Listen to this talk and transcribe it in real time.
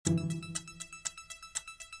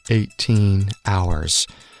18 hours.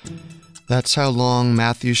 That's how long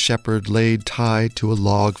Matthew Shepard laid tied to a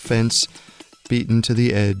log fence, beaten to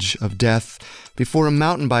the edge of death, before a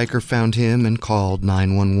mountain biker found him and called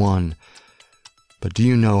 911. But do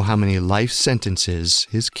you know how many life sentences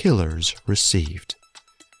his killers received?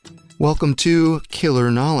 Welcome to Killer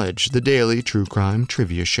Knowledge, the daily true crime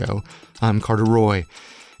trivia show. I'm Carter Roy.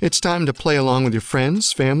 It's time to play along with your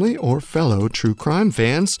friends, family, or fellow true crime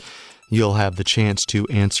fans. You'll have the chance to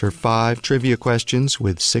answer 5 trivia questions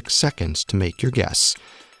with 6 seconds to make your guess.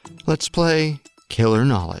 Let's play Killer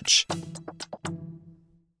Knowledge.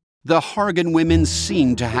 The Hargan women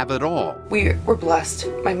seemed to have it all. We were blessed.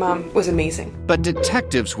 My mom was amazing. But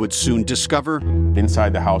detectives would soon discover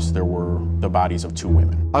inside the house there were the bodies of 2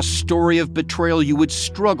 women. A story of betrayal you would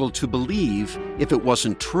struggle to believe if it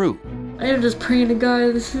wasn't true. I am just praying to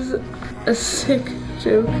God, this is a sick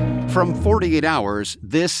joke. From 48 Hours,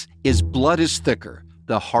 this is Blood is Thicker,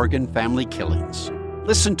 the Hargan family killings.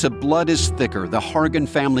 Listen to Blood is Thicker, the Hargan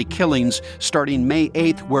family killings, starting May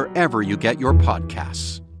 8th, wherever you get your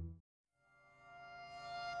podcasts.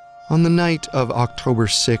 On the night of October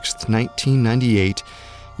 6, 1998,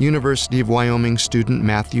 University of Wyoming student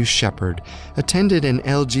Matthew Shepard attended an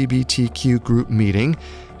LGBTQ group meeting,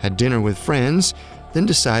 had dinner with friends, then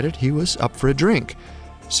decided he was up for a drink.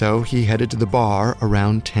 So he headed to the bar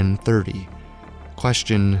around 10:30.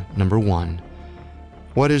 Question number 1.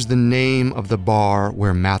 What is the name of the bar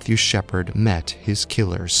where Matthew Shepard met his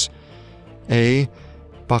killers? A.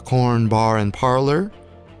 Buckhorn Bar and Parlor.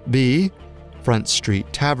 B. Front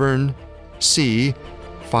Street Tavern. C.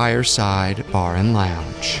 Fireside Bar and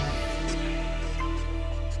Lounge.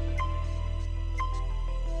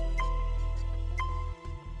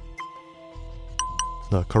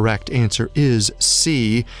 The correct answer is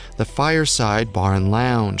C. The Fireside Bar and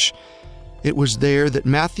Lounge. It was there that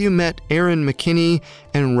Matthew met Aaron McKinney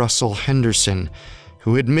and Russell Henderson,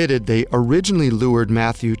 who admitted they originally lured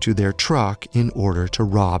Matthew to their truck in order to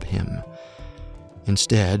rob him.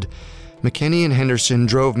 Instead, McKinney and Henderson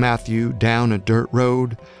drove Matthew down a dirt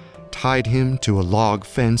road, tied him to a log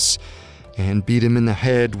fence, and beat him in the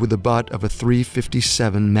head with the butt of a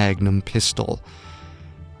 .357 Magnum pistol.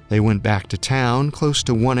 They went back to town close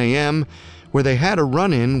to 1 a.m., where they had a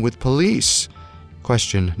run-in with police.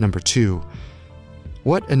 Question number 2.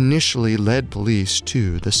 What initially led police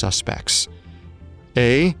to the suspects?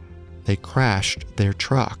 A. They crashed their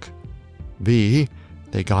truck. B.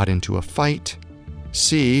 They got into a fight.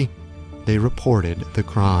 C. They reported the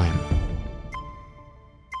crime.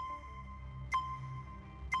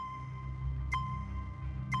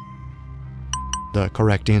 The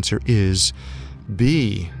correct answer is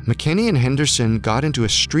B. McKinney and Henderson got into a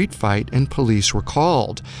street fight and police were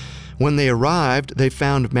called. When they arrived, they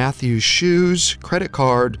found Matthew's shoes, credit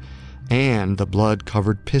card, and the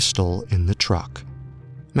blood-covered pistol in the truck.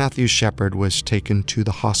 Matthew Shepard was taken to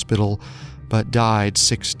the hospital, but died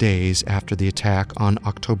 6 days after the attack on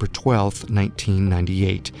October 12,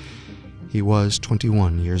 1998. He was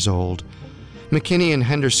 21 years old. McKinney and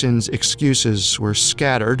Henderson's excuses were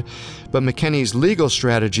scattered, but McKinney's legal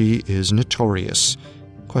strategy is notorious.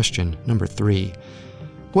 Question number 3.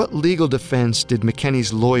 What legal defense did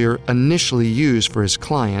McKinney's lawyer initially use for his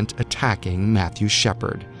client attacking Matthew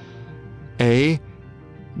Shepard? A.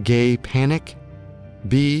 Gay panic.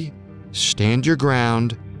 B. Stand your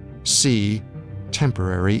ground. C.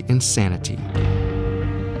 Temporary insanity.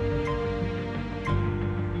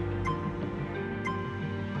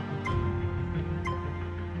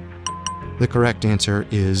 The correct answer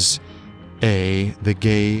is A. The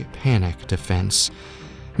gay panic defense.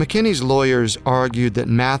 McKinney's lawyers argued that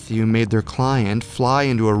Matthew made their client fly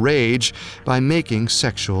into a rage by making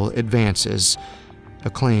sexual advances, a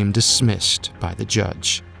claim dismissed by the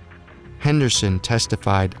judge. Henderson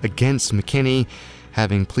testified against McKinney,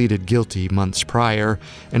 having pleaded guilty months prior,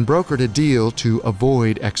 and brokered a deal to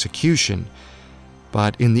avoid execution.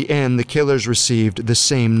 But in the end, the killers received the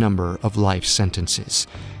same number of life sentences.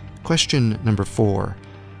 Question number 4.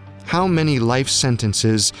 How many life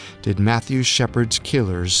sentences did Matthew Shepard's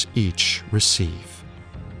killers each receive?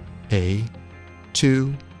 A.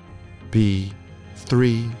 2, B.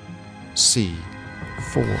 3, C.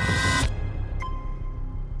 4.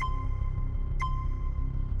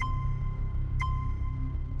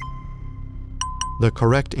 The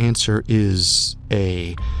correct answer is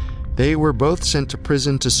A. They were both sent to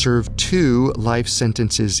prison to serve 2 life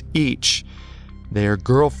sentences each. Their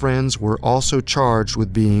girlfriends were also charged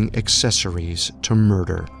with being accessories to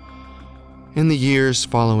murder. In the years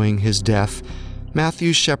following his death,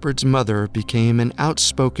 Matthew Shepard's mother became an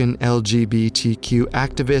outspoken LGBTQ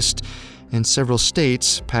activist and several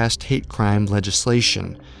states passed hate crime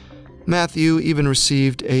legislation. Matthew even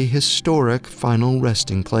received a historic final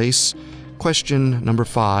resting place. Question number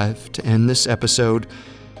 5 to end this episode.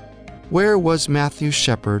 Where was Matthew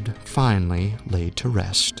Shepard finally laid to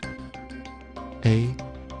rest? A.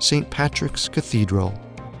 St. Patrick's Cathedral.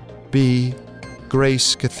 B.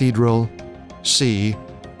 Grace Cathedral. C.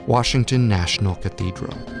 Washington National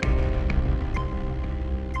Cathedral.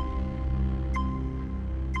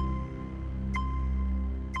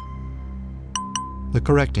 The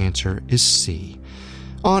correct answer is C.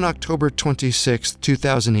 On October 26,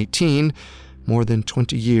 2018, more than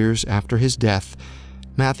 20 years after his death,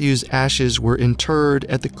 Matthew's ashes were interred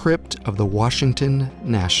at the crypt of the Washington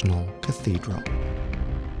National Cathedral.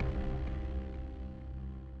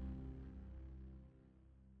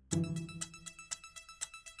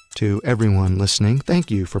 To everyone listening,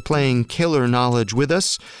 thank you for playing Killer Knowledge with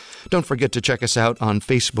us. Don't forget to check us out on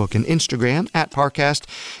Facebook and Instagram at Parcast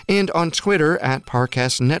and on Twitter at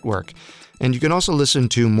Parcast Network. And you can also listen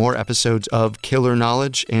to more episodes of Killer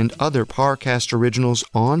Knowledge and other Parcast originals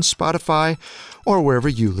on Spotify or wherever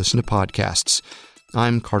you listen to podcasts.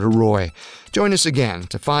 I'm Carter Roy. Join us again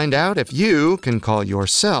to find out if you can call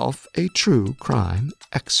yourself a true crime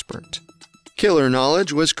expert. Killer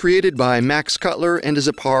Knowledge was created by Max Cutler and is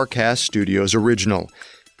a Parcast Studios original.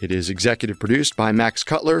 It is executive produced by Max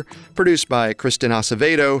Cutler, produced by Kristen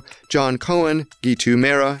Acevedo, John Cohen, Gitu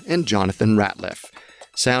Mera, and Jonathan Ratliff.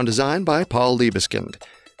 Sound design by Paul Liebeskind.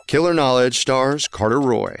 Killer Knowledge stars Carter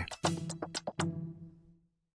Roy.